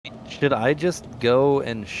Should I just go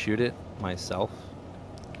and shoot it myself?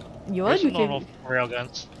 You Where's want? some You normal can.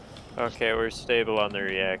 railguns? Okay, I'm stable on the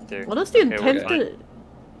reactor. Honestly, I'm Okay, we're fine. tempted.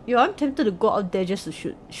 Yo, I'm tempted to go out there just to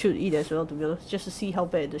shoot it as well. To be honest, just to see how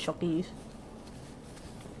bad the shocking is.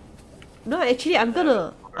 No, actually, I'm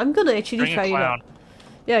gonna actually Bring try a it clown. out.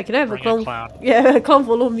 Yeah, can I have Bring a clown? a clown. Yeah, a clown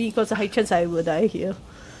follow me because high chance I will die here.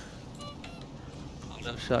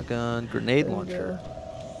 Shotgun, grenade launcher.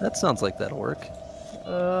 That sounds like that'll work.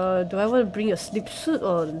 Do I want to bring a slipsuit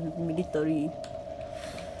or military?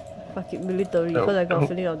 Fuck it, military, because I got a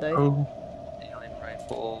feeling I'll die. Alien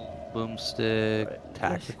rifle, boomstick, Right,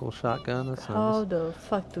 tactical shotgun. That's How nice. the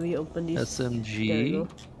fuck do we open this? There we SMG. go.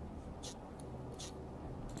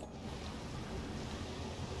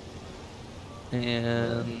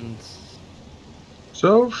 And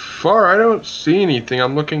So far, I don't see anything.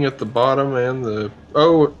 I'm looking at the bottom and the.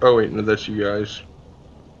 Oh wait, no, that's you guys.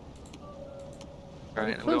 all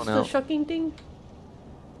right, I'm What's going the out. shocking thing?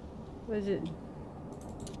 Where is it?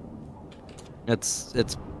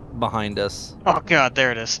 It's behind us. Oh god,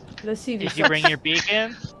 there it is. Let's see if Did it's you bring your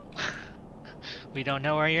beacon? We don't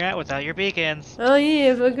know where you're at without your beacons. Oh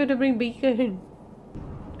yeah, we're gonna bring beacon.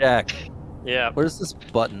 Jack, Yeah, where's this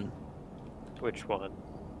button? which one?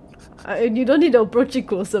 You don't need to approach it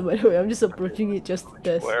closer, by the way. I'm just approaching it just to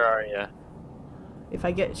test. Where are you? If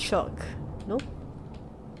I get shock. No?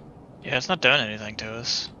 Yeah, it's not doing anything to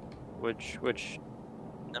us. Which?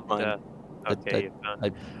 Never mind. Okay, you found.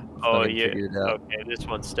 I Oh fucking yeah. figured it out. Okay, this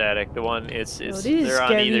one's static. The one it's this is they're on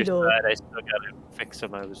scary, either though. side. I still gotta fix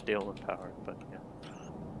them. I was dealing with power, but yeah.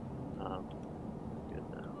 Good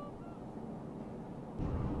now.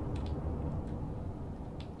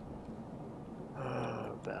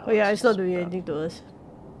 Oh yeah, it's not doing Balance. anything to us.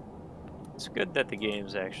 It's good that the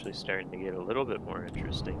game's actually starting to get a little bit more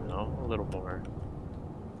interesting, though. A little more.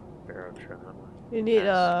 Barotrauma. You need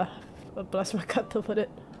a plasma cutter for that.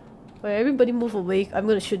 Alright, everybody move away. I'm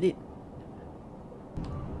gonna shoot it.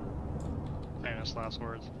 Famous last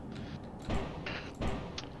words.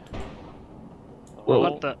 Whoa.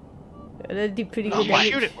 What the? And that did pretty Oh, good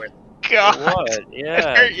damage. shoot it with. God! What? Yeah.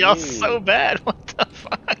 It hurt y'all geez. so bad. What the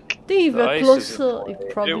fuck? I think if The you're ice is closer, in it play.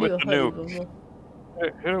 probably Hit it with will the hurt nuke. even more.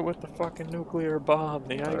 Hit it with the fucking nuclear bomb.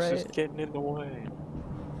 The ice is Alright. getting in the way.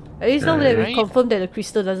 At least now that we Right. confirm that the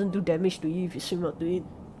crystal doesn't do damage to you if you swim up to it.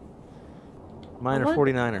 Mine are What?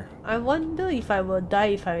 49er. I wonder if I will die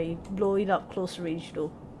if I blow it up close range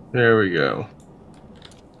though. There we go.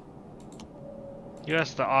 You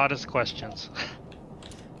ask the oddest questions.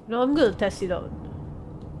 No, I'm gonna test it out.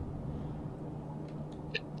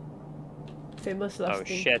 Famous last Oh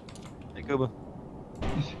thing. shit. Hey, Kuba.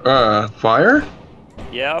 Fire?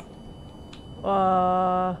 Yep.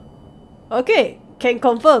 Okay, can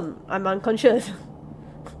confirm. I'm unconscious.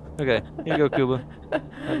 Okay, here you go, Kuba. I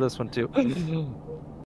have this one too.